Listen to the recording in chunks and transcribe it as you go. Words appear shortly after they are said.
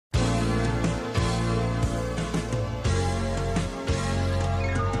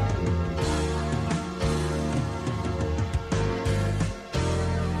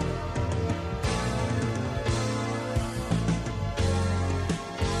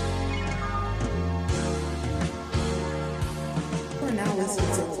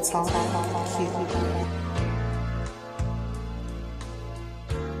to Talk Q.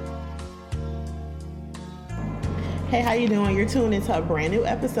 Hey, how you doing? You're tuned into a brand new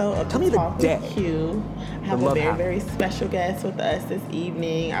episode of Talk with Q. I have a very special guest with us this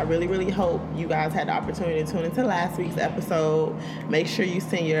evening. I really hope you guys had the opportunity to tune into last week's episode. Make sure you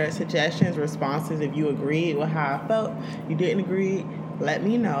send your suggestions, responses. If you agreed with how I felt, you didn't agree, let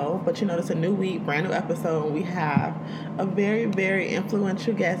me know. But it's a new week, brand new episode, and we have a very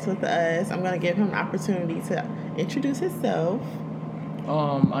influential guest with us. I'm going to give him an opportunity to introduce himself.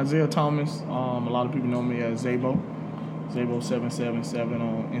 Isaiah Thomas. A lot of people know me as Zabo. Zabo777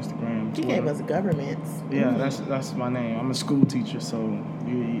 on Instagram, Twitter. He gave us governments. Yeah, that's my name. I'm a school teacher, so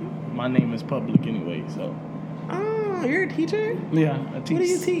my name is public anyway. So. Oh, you're a teacher? Yeah, I teach. What do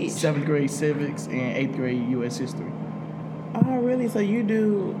you teach? 7th grade civics and 8th grade U.S. history. Oh, really? So you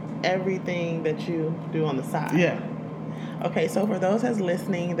do everything that you do on the side? Yeah. Okay, so for those that's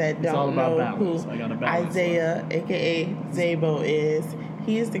listening that don't know who Isaiah, a.k.a. Zabo, is,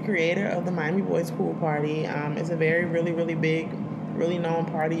 he is the creator of the Miami Boys Pool Party. It's a really big, really known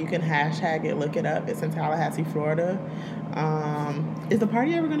party. You can hashtag it, look it up. It's in Tallahassee, Florida. Is the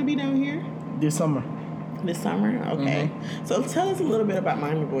party ever going to be down here? This summer. This summer? Okay. Mm-hmm. So tell us a little bit about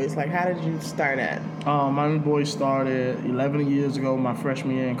Miami Boys. Like, how did you start at? Miami Boys started 11 years ago, my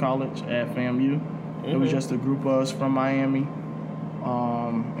freshman year in college at FAMU. Mm-hmm. It was just a group of us from Miami,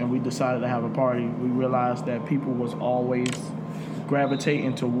 and we decided to have a party. We realized that people was always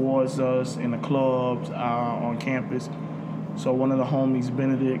gravitating towards us in the clubs on campus. So one of the homies,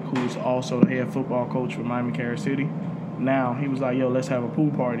 Benedict, who's also the head football coach for Miami Carey City, now he was like, yo, let's have a pool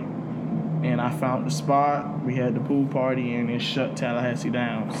party. And I found the spot. We had the pool party, and it shut Tallahassee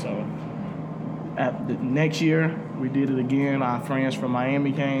down. So at the next year, we did it again. Our friends from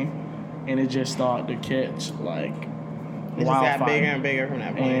Miami came, and it just started to catch like it wildfire. Just got bigger and bigger from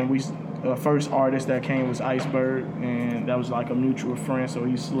that point. And the first artist that came was Iceberg, and that was like a mutual friend, so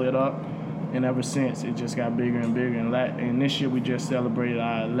he slid up. And ever since, it just got bigger and bigger. And this year, we just celebrated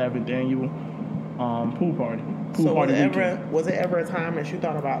our 11th annual pool party. Was it ever a time that you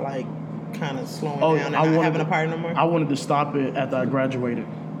thought about like kind of slowing down and not having a party no more? I wanted to stop it after I graduated.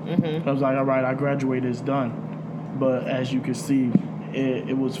 Mm-hmm. I was like, all right, I graduated, it's done. But as you can see,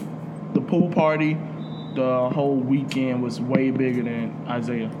 it was the pool party. The whole weekend was way bigger than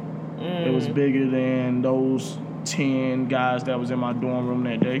Isaiah. It was bigger than those 10 guys that was in my dorm room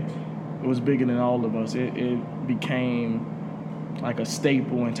that day. It was bigger than all of us. It became like a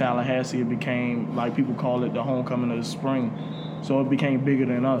staple in Tallahassee. It became, like people call it, the homecoming of the spring. So it became bigger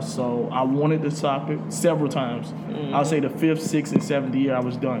than us. So I wanted to stop it several times. I would say the 5th, 6th, and 7th year I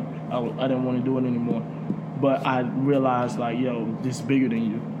was done. I didn't want to do it anymore. But I realized, like, yo, this is bigger than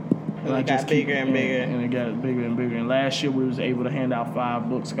you. And it got bigger and bigger. And it got bigger and bigger. And last year we was able to hand out 5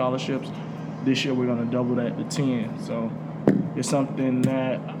 book scholarships. This year we're going to double that to 10. So it's something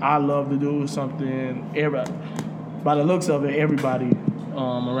that I love to do. It's something, by the looks of it, everybody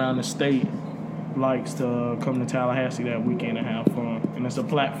around the state likes to come to Tallahassee that weekend and have fun. And it's a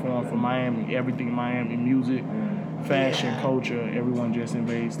platform for Miami, everything Miami, music, fashion, culture. Everyone just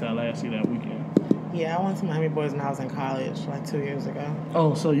invades Tallahassee that weekend. Yeah, I went to Miami Boys when I was in college, like 2 years ago.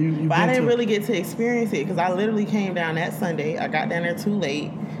 Oh, so you But I didn't really get to experience it because I literally came down that Sunday. I got down there too late.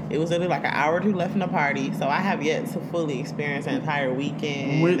 It was literally like an hour or two left in the party. So I have yet to fully experience the entire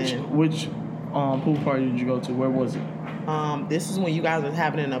weekend. Which pool party did you go to? Where was it? This is when you guys was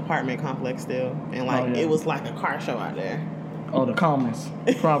having an apartment complex still. And it was like a car show out there. Oh, the Commons.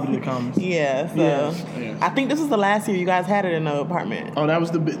 Probably the Commons. Yeah, so yes. I think this was the last year you guys had it in the apartment. Oh, that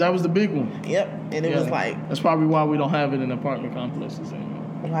was the big one. Yep, and it was like... That's probably why we don't have it in apartment complexes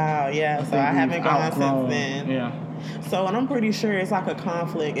anymore. Wow, yeah, so I haven't gone since then. Yeah. So, and I'm pretty sure it's like a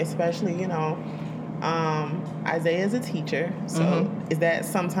conflict, especially, Isaiah is a teacher, so is that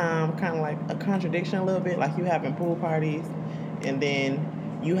sometimes kind of like a contradiction a little bit? Like you having pool parties, and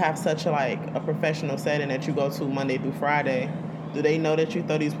then you have such a professional setting that you go to Monday through Friday. Do they know that you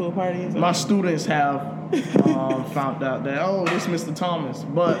throw these pool parties? My students have found out that, this is Mr. Thomas.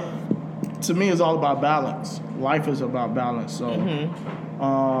 But to me, it's all about balance. Life is about balance. So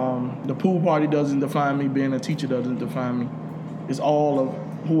the pool party doesn't define me. Being a teacher doesn't define me. It's all of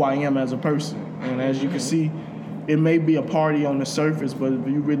who I am as a person. And as you can see, it may be a party on the surface, but if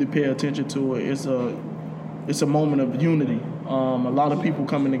you really pay attention to it, it's a moment of unity. A lot of people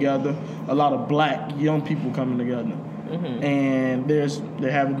coming together, a lot of black young people coming together. And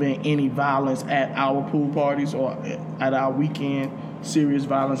there haven't been any violence at our pool parties or at our weekend, serious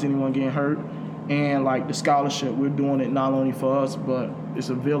violence, anyone getting hurt. And like the scholarship, we're doing it not only for us, but it's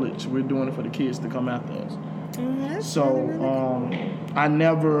a village. We're doing it for the kids to come after us.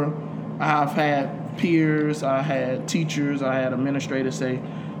 I've had peers, I had teachers, I had administrators say,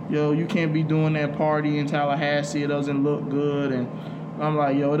 yo, you can't be doing that party in Tallahassee, it doesn't look good. And I'm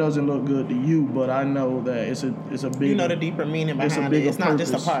like, yo, it doesn't look good to you, but I know that it's a big... You know the deeper meaning behind it. It's not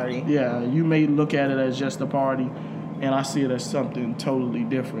just a party. Yeah, you may look at it as just a party, and I see it as something totally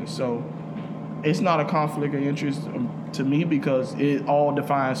different. So it's not a conflict of interest to me because it all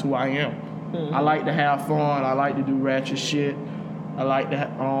defines who I am. Mm-hmm. I like to have fun. I like to do ratchet shit. I like to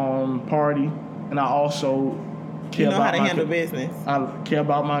party, and I also care about how to handle business. I care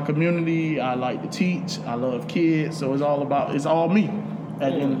about my community. I like to teach. I love kids. So it's all me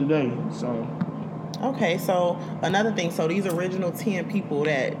at the end of the day. So. Okay, so another thing. So these original 10 people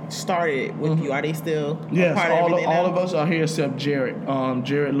that started with you, are they still yes, part of everything all of us are here except Jared.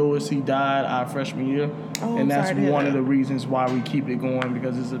 Jared Lewis, he died our freshman year. And that's one of the reasons why we keep it going,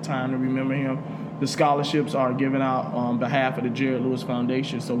 because it's a time to remember him. The scholarships are given out on behalf of the Jared Lewis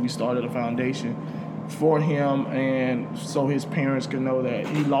Foundation, so we started a foundation for him, and so his parents can know that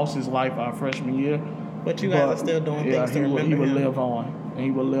he lost his life our freshman year. But you guys are still doing things to remember him. He would live on, and he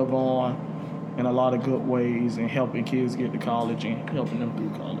would live on in a lot of good ways and helping kids get to college and helping them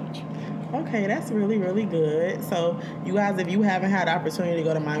through college. Okay, that's really, really good. So, you guys, if you haven't had the opportunity to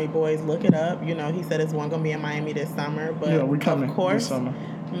go to Miami Boys, look it up. You know, he said it's one going to be in Miami this summer. But yeah, we're coming of course, this summer.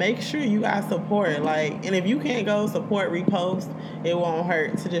 Make sure you guys support. And if you can't go, support, repost. It won't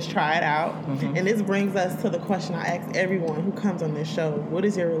hurt to just try it out. Mm-hmm. And this brings us to the question I ask everyone who comes on this show. What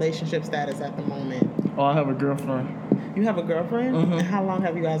is your relationship status at the moment? Oh, I have a girlfriend. You have a girlfriend? Mm-hmm. And how long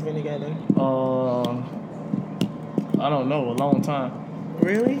have you guys been together? I don't know, a long time.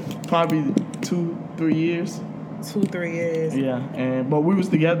 Really? Probably 2-3 years. 2-3 years. Yeah, but we was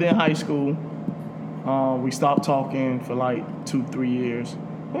together in high school. We stopped talking for like 2-3 years.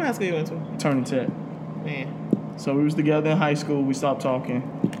 What high school you went to? Turning Tech. Man. So we was together in high school. We stopped talking,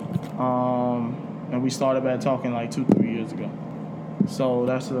 and we started back talking like 2-3 years ago. So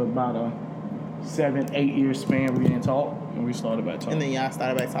that's about a 7-8 year span we didn't talk, and we started back talking. And then y'all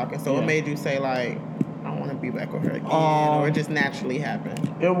started back talking. So what made you say like, I want to be back with her again, or it just naturally happened?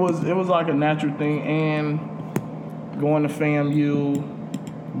 It was like a natural thing, and going to FAMU,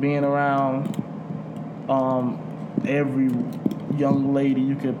 being around every young lady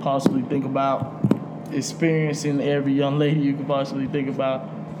you could possibly think about, experiencing every young lady you could possibly think about.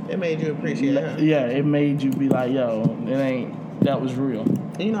 It made you appreciate her. Yeah, it made you be like, yo, that was real.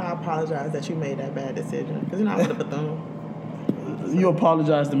 You know, I apologize that you made that bad decision, because I would have Bethune. You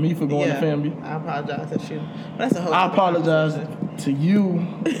apologize to me for going to FAMU? I apologize to you. That's a whole I apologize to you.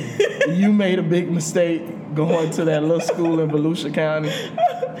 You made a big mistake going to that little school in Volusia County.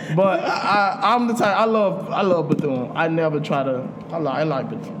 But I'm the type, I love Bethune. I never try to, I like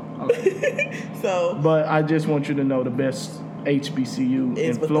Bethune. But I just want you to know the best HBCU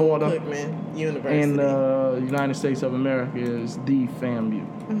in Florida, Bethune-Cookman University, in the United States of America is the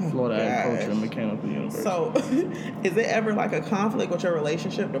FAMU, Florida Agricultural and Mechanical University. So, is it ever like a conflict with your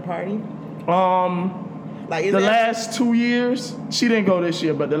relationship to party? Like the last 2 years, she didn't go this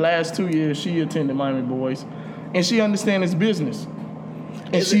year, but the last 2 years she attended Miami Boys, and she understands it's business,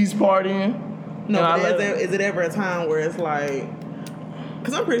 and she's partying. No, but is it ever a time where it's like?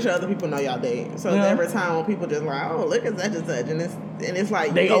 Because I'm pretty sure other people know y'all date. So there's ever a time when people just like, oh, look at such and such. And it's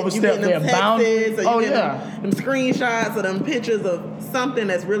like they overstep their boundaries. Or them screenshots or them pictures of something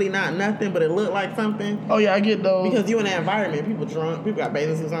that's really not nothing, but it looked like something. Oh, yeah, I get those. Because you in that environment, people drunk, people got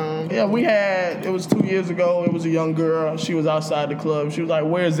bathing suits on. Yeah, it was 2 years ago. It was a young girl. She was outside the club. She was like,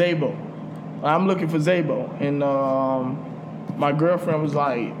 where's Zabo? I'm looking for Zabo. And my girlfriend was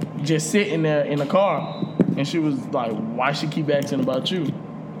like, just sitting there in the car. And she was like, why she keep asking about you?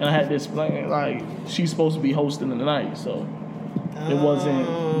 And I had to explain, like, she's supposed to be hosting the night, so it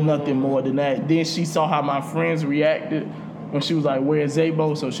wasn't nothing more than that. Then she saw how my friends reacted when she was like, where's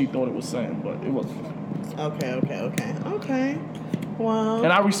Zabo? So she thought it was something, but it wasn't. Okay. Well.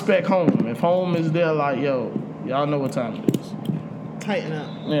 And I respect home. If home is there, like, yo, y'all know what time it is. Tighten up.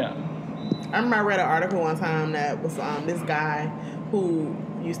 Yeah. I remember I read an article one time that was this guy who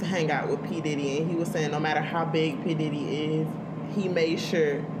used to hang out with P. Diddy, and he was saying no matter how big P. Diddy is, he made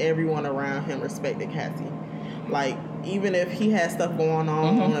sure everyone around him respected Cassie. Like, even if he had stuff going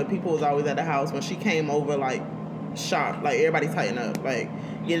on, and people was always at the house, when she came over, like, shocked, like, everybody tighten up, like,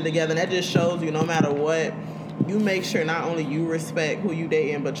 get it together. And that just shows you no matter what, you make sure not only you respect who you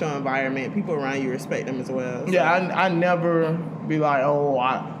dating, but your environment, people around you respect them as well. So. Yeah, I never be like, oh,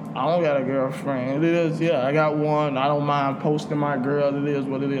 I don't got a girlfriend. It is, I got one. I don't mind posting my girl. It is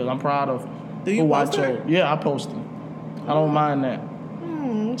what it is. I'm proud of who I chose. Yeah, I post her. I don't mind that.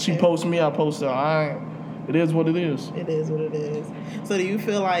 Okay. She posts me, I post her. It is what it is. It is what it is. So do you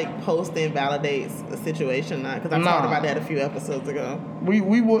feel like posting validates a situation? Because I talked about that a few episodes ago. We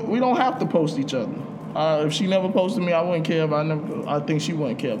don't have to post each other. If she never posted me, I wouldn't care. I think she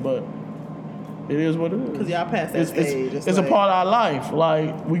wouldn't care. But it is what it is. Because y'all past that stage. It's a part of our life.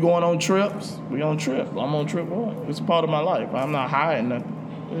 Like, we going on trips. We on trip. I'm on trip one. It's a part of my life. I'm not hiding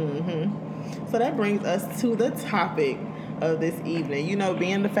nothing. Mm-hmm. So that brings us to the topic of this evening. You know,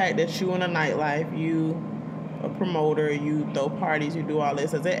 being the fact that you in a nightlife, you a promoter, you throw parties, you do all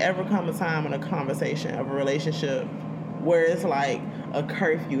this. Does it ever come a time in a conversation of a relationship where it's like a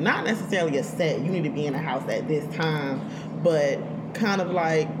curfew? Not necessarily a set, you need to be in the house at this time, but kind of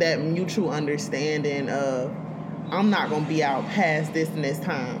like that mutual understanding of, I'm not going to be out past this and this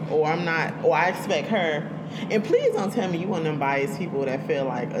time, or I expect her. And please don't tell me you one of them biased people that feel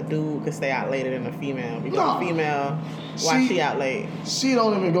like a dude could stay out later than a female. Because a female, why she out late? She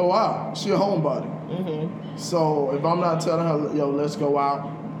don't even go out. She a homebody. Mm-hmm. So if I'm not telling her, yo, let's go out.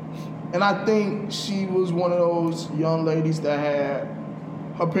 And I think she was one of those young ladies that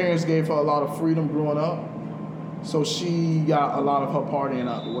her parents gave her a lot of freedom growing up. So she got a lot of her partying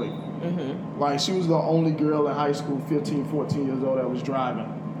out the way. Mm-hmm. Like, she was the only girl in high school, 15, 14 years old, that was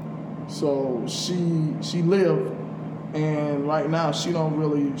driving. So she lived, and right now she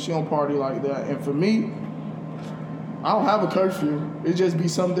don't party like that. And for me, I don't have a curfew. It just be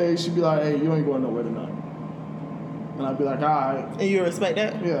some days she'd be like, hey, you ain't going nowhere tonight. And I'd be like, all right. And you respect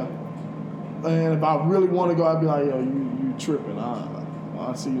that? Yeah. And if I really want to go, I'd be like, yo, you tripping.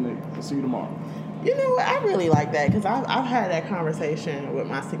 I'll see you later. I'll see you tomorrow. You know what? I really like that because I've had that conversation with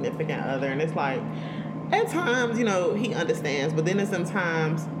my significant other, and it's like, at times, you know, he understands, but then there's some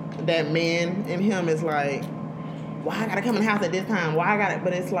times that man in him is like, why I gotta come in the house at this time? Why I gotta?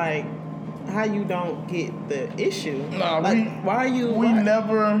 But it's like, how you don't get the issue? Nah, like, why are you?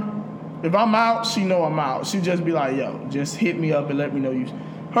 Never. If I'm out, she know I'm out. She just be like, yo, just hit me up and let me know you.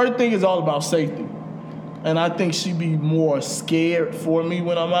 Her thing is all about safety. And I think she be more scared for me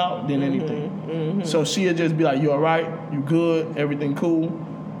when I'm out than anything. Mm-hmm. So she'll just be like, you all right? You good? Everything cool?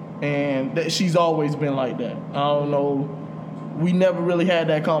 And she's always been like that. I don't know. We never really had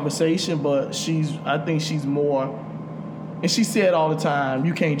that conversation, but I think she's more, and she said all the time,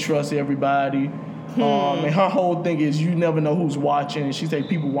 you can't trust everybody. And her whole thing is you never know who's watching. And she say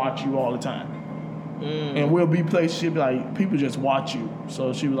people watch you all the time. And we'll be places, she'll be like, people just watch you.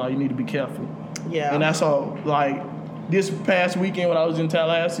 So she was like, you need to be careful. Yeah. And that's all. Like, this past weekend when I was in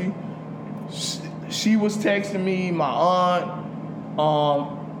Tallahassee, she was texting me, my aunt,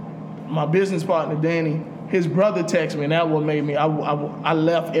 my business partner, Danny. His brother texted me, and that what made me, I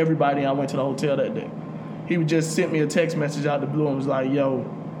left everybody and I went to the hotel that day. He would just sent me a text message out the blue and was like, yo,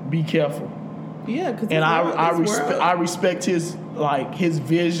 be careful. Yeah, because I respect his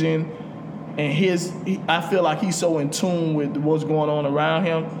vision and I feel like he's so in tune with what's going on around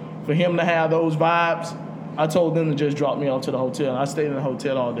him. For him to have those vibes, I told them to just drop me off to the hotel. I stayed in the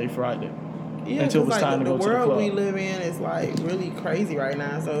hotel all day Friday. Yeah, until it was time to go to the club. The world we live in is like really crazy right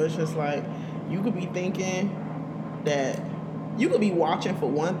now. So it's just like, you could be thinking that you could be watching for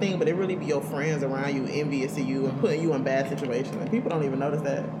one thing, but it really be your friends around you envious of you and putting you in bad situations. And people don't even notice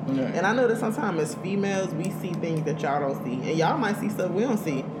that. Yeah. And I know that sometimes as females, we see things that y'all don't see. And y'all might see stuff we don't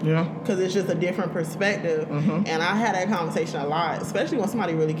see. Yeah. Because it's just a different perspective. Mm-hmm. And I had that conversation a lot, especially when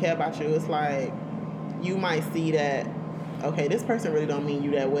somebody really care about you. It's like, you might see that, okay, this person really don't mean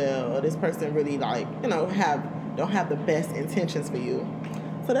you that well, or this person really don't have the best intentions for you.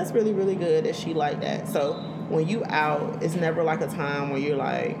 So that's really, really good that she like that. So when you out, it's never like a time where you're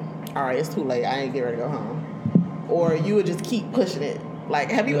like, all right, it's too late, I ain't get ready to go home. Or you would just keep pushing it.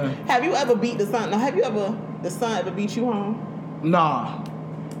 Like, have you ever beat the sun? No, the sun ever beat you home? Nah.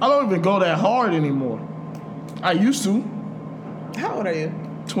 I don't even go that hard anymore. I used to. How old are you?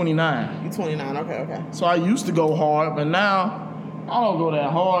 29. You 29, okay. So I used to go hard, but now I don't go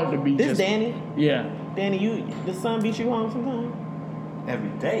that hard to be This Danny? Yeah. Danny, the sun beat you home sometimes?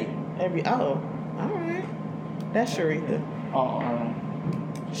 Every day. All right. That's Sharitha.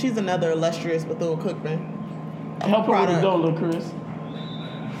 She's another illustrious Bethune-Cookman. Help her with the dough, Chris.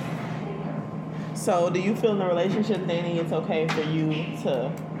 So, do you feel in a relationship, Danny, it's okay for you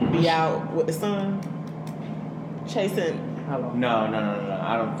to be out with the sun? Chasing? No.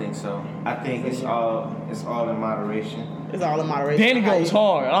 I don't think so. I think it's all in moderation. It's all in moderation. Danny goes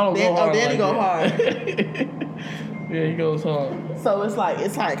hard. I don't go hard. Danny goes hard. Yeah, he goes hard. So it's like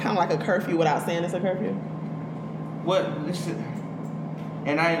kind of like a curfew without saying it's a curfew. What? Listen,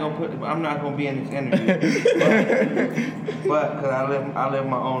 and I'm not gonna be in this interview, but because I live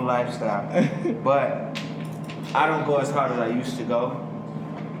my own lifestyle, but I don't go as hard as I used to go.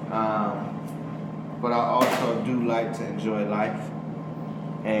 but I also do like to enjoy life.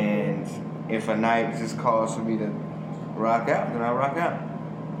 And if a night just calls for me to rock out, then I rock out.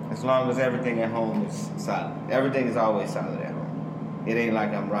 As long as everything at home is solid. Everything is always solid at home. It ain't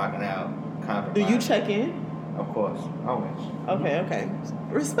like I'm rocking out, compromising. Do you check in? Of course, always. Okay.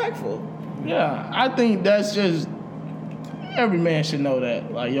 Respectful. Yeah, I think that's just, every man should know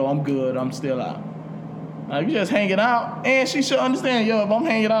that. Like, yo, I'm good, I'm still out. Like, you just hanging out, and she should understand, yo, if I'm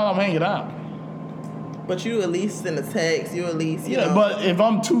hanging out, I'm hanging out. But you at least send a text, you at least, you know. But if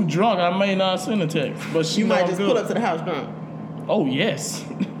I'm too drunk, I may not send a text. But she you know might I'm just good. pull up to the house drunk. Oh, yes.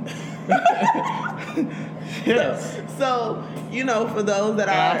 Yes. So, you know, for those that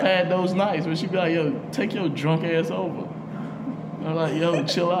I've had those nights where she be like, yo, take your drunk ass over. I'm like, yo,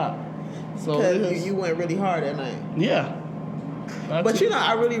 chill out. So because you went really hard that night. Yeah. But you know,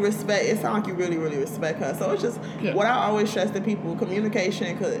 I really respect, it sounds like you really, really respect her. So it's just, what I always stress to people,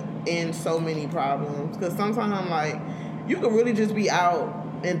 communication could end so many problems. Because sometimes I'm like, you could really just be out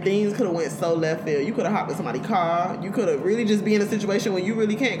and things could have went so left field. You could have hopped in somebody's car. You could have really just be in a situation where you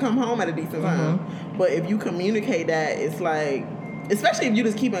really can't come home at a decent time. Mm-hmm. But if you communicate that, it's like, especially if you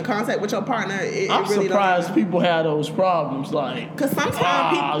just keep in contact with your partner, I'm really surprised people have those problems. Like, because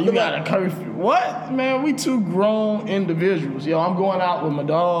sometimes people, you got a curfew. What, man? We two grown individuals. Yo, I'm going out with my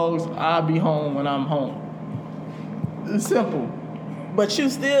dogs. I'll be home when I'm home. It's simple. But you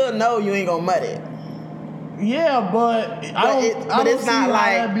still know you ain't gonna mud it. Yeah, but I don't it's see not how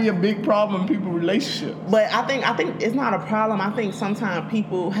like that'd be a big problem in people's relationships. But I think it's not a problem. I think sometimes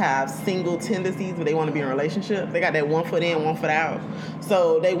people have single tendencies where they want to be in a relationship. They got that one foot in, one foot out.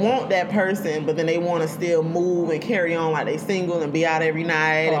 So they want that person, but then they want to still move and carry on like they single and be out every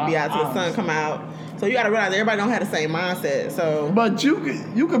night and be out till the sun come out. So you got to realize everybody don't have the same mindset. So, but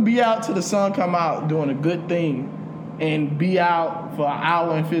you could be out till the sun come out doing a good thing, and be out for an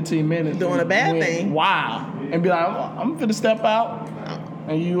hour and 15 minutes doing a bad thing. Wow. And be like, I'm finna step out,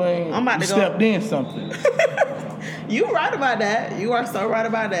 and you ain't. I'm about to stepped in something. You right about that. You are so right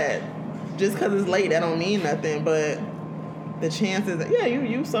about that. Just because it's late, that don't mean nothing. But the chances,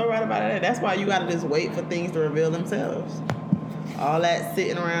 you so right about that. That's why you got to just wait for things to reveal themselves. All that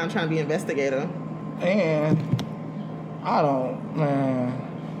sitting around trying to be investigator. And I don't,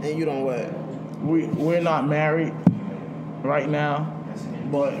 man. And you don't what? We're not married right now,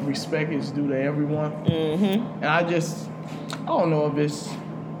 but respect is due to everyone. Mm-hmm. And I don't know if it's,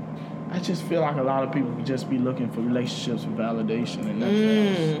 I just feel like a lot of people just be looking for relationships for validation and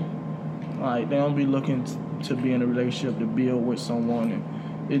nothing else. Like, they don't be looking to be in a relationship to build with someone,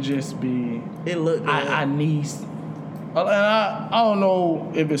 and it just be, it look good. I need, and I don't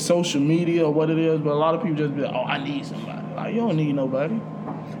know if it's social media or what it is, but a lot of people just be like, oh, I need somebody. Like, you don't need nobody.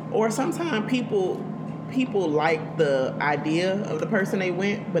 Or sometimes people like the idea of the person they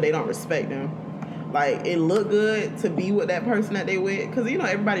with, but they don't respect them. Like, it look good to be with that person that they with, because, you know,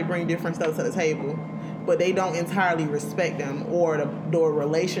 everybody bring different stuff to the table, but they don't entirely respect them or the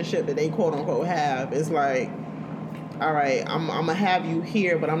relationship that they quote-unquote have. It's like, all right, I'm going to have you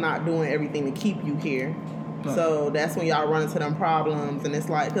here, but I'm not doing everything to keep you here. No. So that's when y'all run into them problems, and it's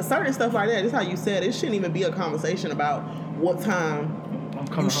like, because certain stuff like that, just how you said, it shouldn't even be a conversation about what time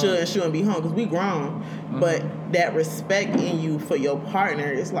you should and shouldn't be home, because we grown. Mm-hmm. But that respect in you for your partner,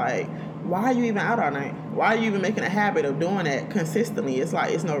 it's like, why are you even out all night? Why are you even making a habit of doing that consistently? It's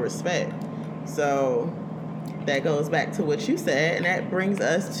like, it's no respect. So that goes back to what you said, and that brings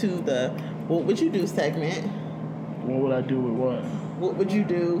us to the what would you do segment. What would I do with what? What would you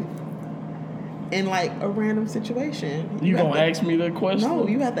do in like a random situation? You gonna ask me the question? No,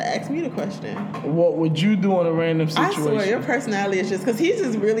 you have to ask me the question. What would you do in a random situation? I swear, your personality is just, because he's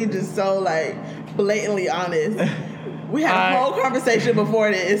just really just so like blatantly honest. We had a whole conversation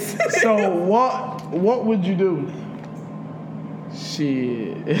before this. So what would you do?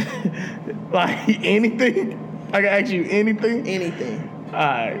 Shit. Like anything? I can ask you anything? Anything.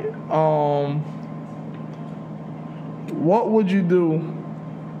 Alright. What would you do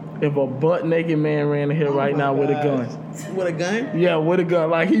if a butt-naked man ran in here right now with a gun? With a gun? Yeah, with a gun.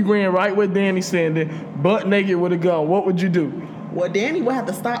 Like, he ran right where Danny standing, butt-naked with a gun. What would you do? Well, Danny would have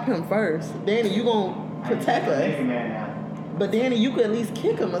to stop him first. Danny, you gonna protect us. But Danny, you could at least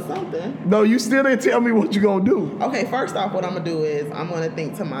kick him or something. No, you still didn't tell me what you gonna do. Okay, first off, what I'm gonna do is I'm gonna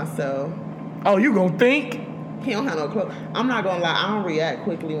think to myself. Oh, you gonna think? He don't have no clothes. I'm not gonna lie, I don't react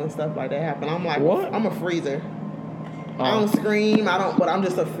quickly when stuff like that happen. I'm like, what? I'm a freezer. I don't scream, but I'm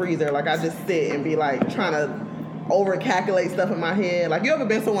just a freezer. Like, I just sit and be like trying to over-calculate stuff in my head. Like, you ever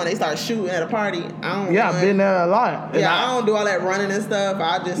been someone they start shooting at a party? I don't I've been there a lot. Yeah, I don't do all that running and stuff.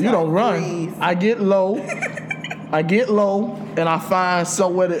 I just You don't run. freeze. I get low. I get low, and I find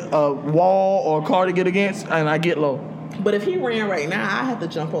somewhere a wall or a car to get against, and I get low. But if he ran right now, I have to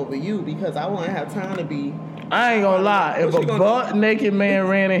jump over you because I wouldn't have time to be. I ain't gonna lie. If a butt naked man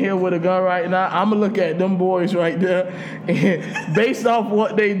ran in here with a gun right now, I'm gonna look at them boys right there, and based off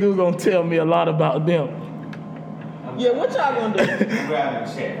what they do, gonna tell me a lot about them. Yeah, what y'all gonna do? Grab a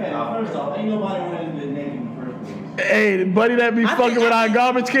check. First off, ain't nobody running the naked in the first place. Hey, the buddy that be fucking with our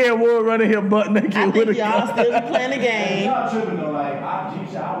garbage can would run in here butt naked I with think a y'all gun. still be playing the game. Y'all tripping though, like, I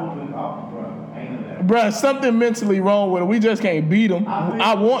whooping up, bro. Ain't none of that. Bruh, something mentally wrong with him. We just can't beat him.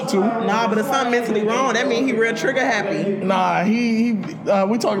 I want to. Nah, but if something mentally wrong, that means he real trigger happy. Nah,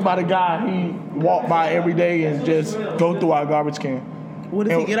 we talk about a guy, he walk by every day and just go through our garbage can. What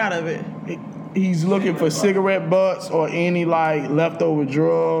does he get out of it? He's looking for cigarette butts or any like leftover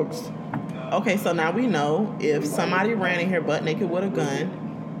drugs. Okay, so now we know if somebody ran in here butt naked with a gun,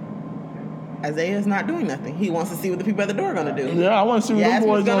 Isaiah's not doing nothing. He wants to see what the people at the door are gonna do. Yeah, I want to see what them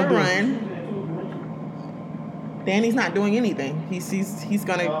boys Yasmin's gonna gonna do. run. Danny's not doing anything. He's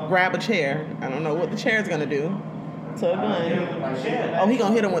gonna grab a chair. I don't know what the chair's gonna do to a gun. Oh, he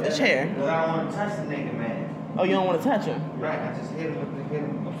gonna hit him with the chair. Because I don't want to touch the nigga, man. Oh, you don't want to touch him? Right, I just hit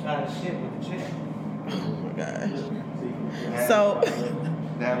him upside the shit with the chair. Oh my gosh. So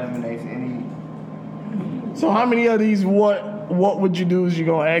That eliminates any. So how many of these what would you do is you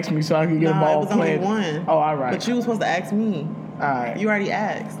gonna ask me so I can get them nah, it all was only played? one. Oh, all right. But you were supposed to ask me. All right. You already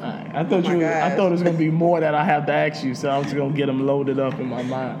asked. All right. I thought Oh my I gosh. thought it was gonna be more that I have to ask you, so I was gonna get them loaded up in my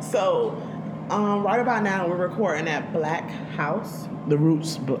mind. So, right about now we're recording at Black House. The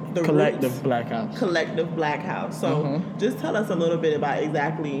Roots The Collective Roots Black House. Collective Black House. So just tell us a little bit about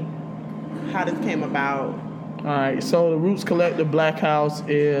exactly how this came about. All right, so the Roots Collective Black House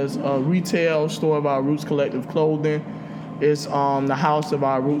is a retail store of our Roots Collective clothing. It's the house of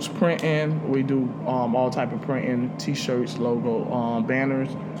our Roots printing. We do all type of printing, T-shirts, logo, banners,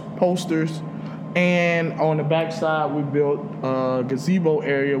 posters. And on the back side, we built a gazebo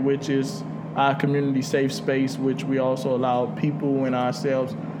area, which is our community safe space, which we also allow people and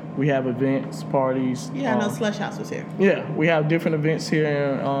ourselves. We have events, parties. Yeah, I know Slush House was here. Yeah, we have different events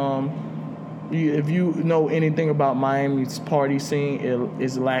here. If you know anything about Miami's party scene, it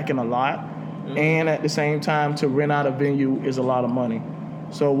is lacking a lot. And at the same time, to rent out a venue is a lot of money.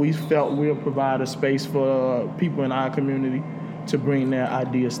 So we felt we'll provide a space for people in our community to bring their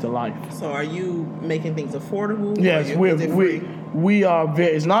ideas to life. So are you making things affordable? Yes, Or is it free? we are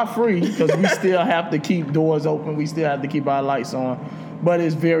very, it's not free because we still have to keep doors open. We still have to keep our lights on. But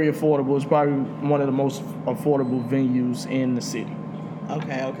it's very affordable. It's probably one of the most affordable venues in the city.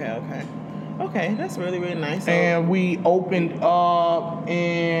 Okay, that's really, really nice. So, And we opened up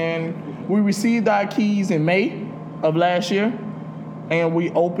and we received our keys in May of last year. And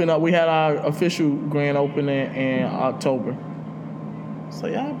we opened up, we had our official grand opening in October. so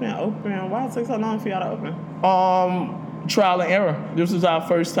y'all been open. Why it took so long for y'all to open? Trial and error. This was our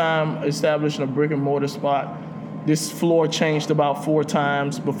first time establishing a brick and mortar spot. This floor changed about 4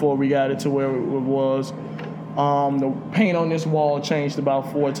 times before we got it to where it was. The paint on this wall changed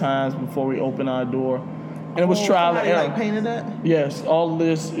about 4 times before we opened our door. And it was trial and somebody, error. like painted that? Yes, all of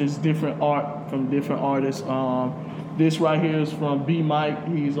this is different art from different artists. This right here is from B. Mike.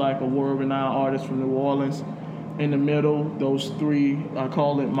 He's like a world-renowned artist from New Orleans. In the middle, those 3, I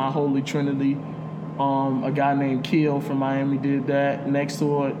call it my holy trinity. A guy named Kill from Miami did that. Next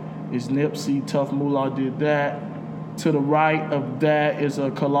to it is Nipsey, Tough Moolah did that. To the right of that is a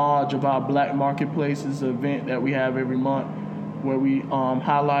collage of our Black Marketplaces event that we have every month where we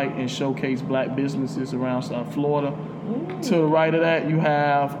highlight and showcase Black businesses around South Florida. To the right of that, you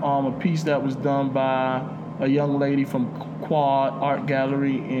have a piece that was done by a young lady from Quad Art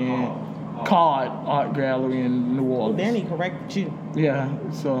Gallery in New Orleans. Danny corrected you. Yeah,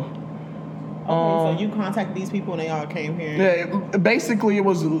 so... Okay, so you contacted these people and they all came here. Yeah, basically it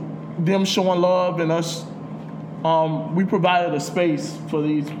was them showing love and us. We provided a space for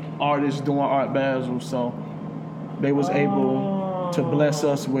these artists doing Art Basel, so they was able to bless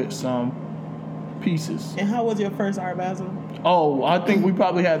us with some pieces. And how was your first Art Basel? Oh, I think we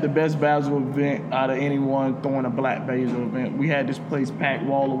probably had the best Basel event out of anyone throwing a Black Basel event. We had this place packed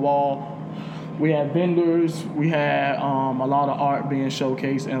wall to wall. We had vendors, we had a lot of art being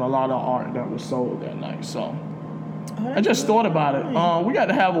showcased and a lot of art that was sold that night. So I just thought about it. We got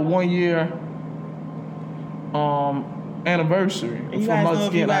to have a 1-year anniversary You from guys us know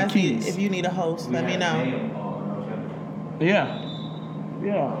if getting you our guys keys. if you need a host, let me know. Yeah.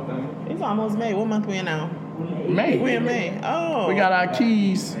 It's almost May. What month we in now? May. We in May. Oh. We got our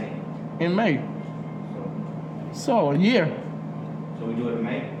keys in May. So a year. So we do it in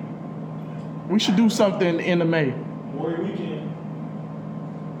May? We should do something in the May. Warrior Weekend.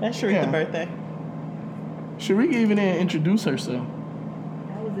 That's Sharika's birthday. Sharika even didn't introduce herself.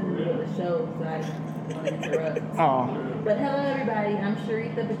 I was in the middle of the show, so I didn't want to interrupt. Oh. But hello, everybody. I'm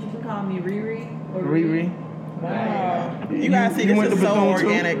Sharika, but you can call me Riri. Or Riri. Wow. You guys see, this is so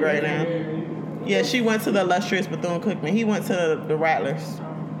organic right now. Yeah, she went to the illustrious Bethune-Cookman. He went to the Rattlers.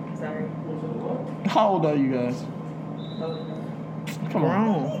 Sorry. How old are you guys? Come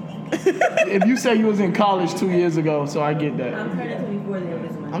on. If you say you was in college 2 years ago, so I get that. I'm turning 24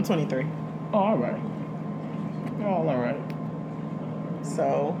 this month. I'm 23. Oh, all right. All right.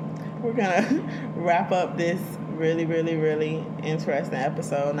 So we're gonna wrap up this really, really, really interesting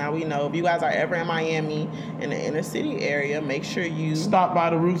episode. Now we know if you guys are ever in Miami in the inner city area, make sure you stop by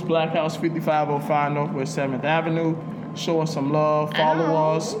the Roots Black House, 5505 Northwest 7th Avenue. Show us some love.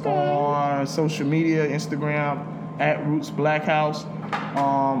 Follow us on social media, Instagram at Roots Black House.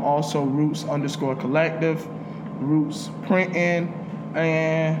 Also Roots_Collective, Roots Printing,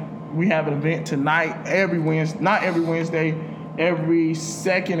 and we have an event tonight. Not every Wednesday. Every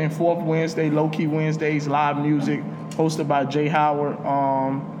second and fourth Wednesday, Low Key Wednesdays, live music hosted by Jay Howard,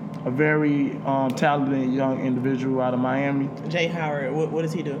 a very talented young individual out of Miami. Jay Howard, what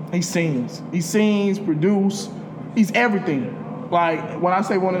does he do? He sings, produce, he's everything. Like, when I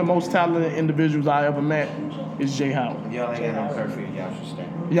say one of the most talented individuals I ever met is Jay Howard. Y'all ain't got no curfew, y'all should stay.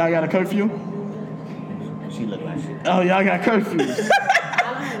 Y'all got a curfew? She look like shit. Oh, y'all got curfews.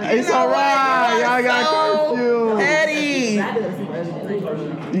 It's all right. Y'all got curfew. Petty.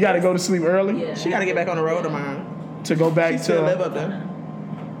 You got to go to sleep early? Yeah. She got to get back on the road tomorrow. To go back She to... still live up there.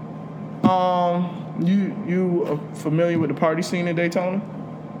 You are familiar with the party scene in Daytona?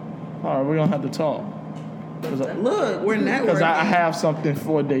 All right, we're going to have to talk. Look, we're networking. Because I have something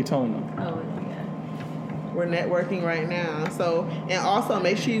for Daytona. Oh, yeah. We're networking right now. So, and also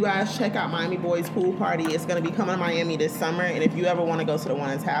make sure you guys check out Miami Boys Pool Party. It's going to be coming to Miami this summer. And if you ever want to go to the one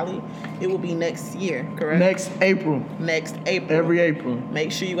in Tally, it will be next year, correct? Next April. Every April.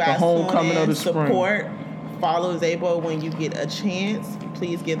 Make sure you guys the homecoming of the support. Follow Zabo when you get a chance.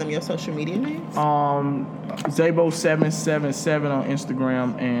 Please give them your social media names. Zabo777 on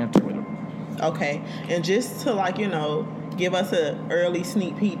Instagram and Twitter. Okay. And just to give us an early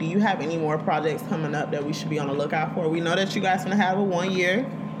sneak peek, do you have any more projects coming up that we should be on the lookout for? We know that you guys are going to have a 1-year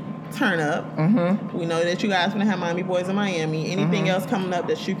turn up. Mm-hmm. We know that you guys are going to have Miami Boys in Miami. Anything else coming up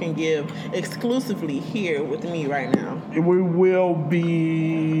that you can give exclusively here with me right now? We will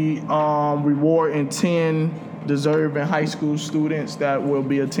be rewarding 10 deserving high school students that will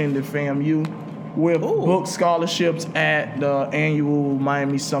be attending FAMU with book scholarships at the annual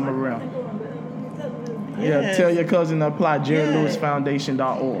Miami Summer Realm. Yeah, tell your cousin to apply.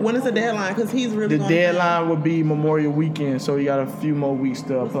 JaredLewisFoundation.org. When is the deadline? Because he's really the deadline will be Memorial Weekend, so you got a few more weeks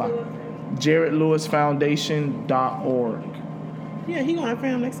to apply. JaredLewisFoundation.org. Yeah, he going to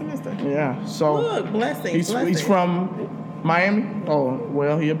fam next semester. Yeah, so look, blessings. He's from Miami. Oh,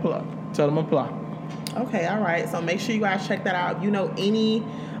 well, he apply. Tell him apply. Okay, all right. So make sure you guys check that out. If you know any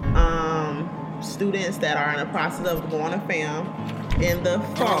students that are in the process of going to fam in the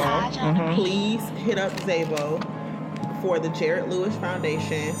fall, please hit up Zabo for the Jared Lewis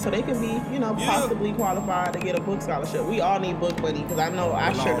Foundation so they can be, possibly qualified to get a book scholarship. We all need book money because I know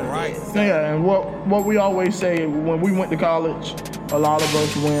I sure do. So. Yeah, and what we always say, when we went to college, a lot of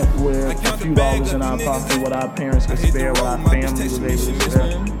us went with a few dollars in our pocket, what our parents could spare, what our family was able to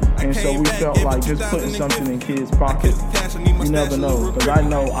spare. And so we felt like just putting something in kids' pockets, you never know. Because I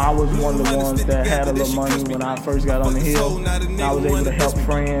know I was one of the ones that had a little money when I first got on the hill. And I was able to help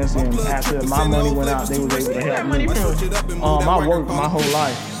friends, and after my money went out, they was able to help me. I worked my whole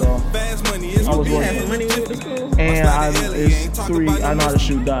life, so I was working. And I know how to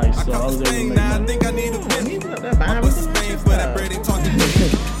shoot dice, so I was able to make money.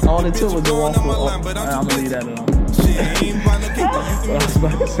 All it took was a Waffle. I'm gonna leave that alone.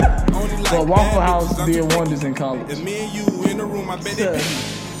 But Waffle House did wonders in college. But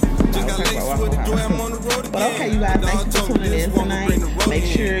okay, you guys, thank you for tuning in tonight. Make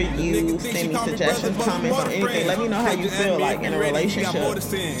sure you send me suggestions, comments on anything. Let me know how you feel like in a relationship.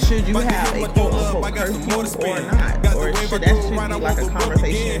 Should you have a quote-unquote curfew or not? Or should that be like a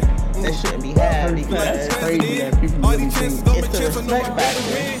conversation that shouldn't be had? Because it's crazy that people really think it's a respect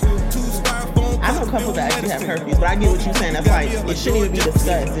factor. I know couples that actually have curfews, but I get what you're saying. That's like, it shouldn't even be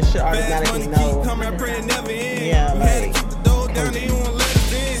discussed. It should automatically know. Yeah, like,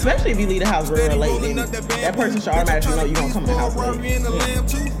 especially if you leave the house real late, then that person should automatically know you're going to come to the house late.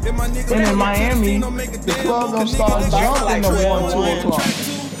 And in Miami, the club don't start jumping at 1, 2 o'clock.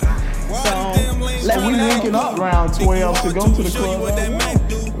 So, we linking up around 12 to go to the club.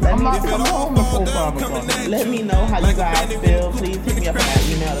 Let I'm not coming home before 5 o'clock. Let me know how you guys feel. Please hit me up on my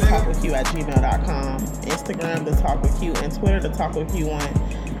email, thetalkwithq@gmail.com, Instagram, thetalkwithq, and Twitter,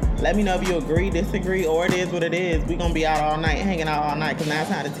 thetalkwithq1. Let me know if you agree, disagree, or it is what it is. We're going to be out all night, hanging out all night, because 9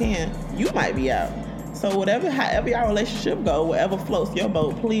 times out of 10, you might be out. So however your relationship go, whatever floats your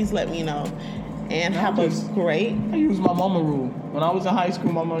boat, please let me know. And have a great... I use my mama rule. When I was in high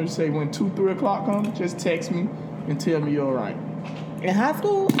school, my mama would say, when 2, 3 o'clock comes, just text me and tell me you're all right. In high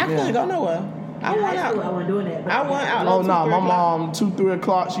school, I couldn't go nowhere. I went out. I wasn't doing that. I went out. Oh, no. My mom, 2, 3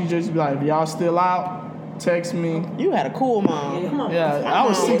 o'clock, she just be like, if y'all still out, text me. You had a cool mom. Yeah, I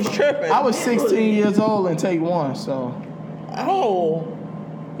was 16 years old and take one, so. Oh,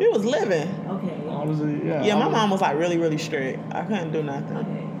 you was living. Okay. Yeah, my mom was like really, really strict. I couldn't do nothing.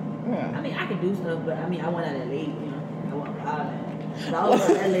 Okay. Yeah. I mean, I could do stuff, but I mean, I went out that late, you know. I wasn't violent. If I was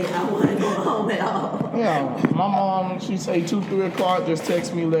out that late, I wouldn't go home at all. Yeah, my mom, she say 2, 3 o'clock, just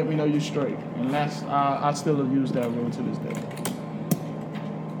text me, let me know you're straight. And that's, I still use that rule to this day.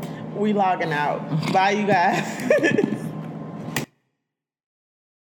 We logging out. Bye, you guys.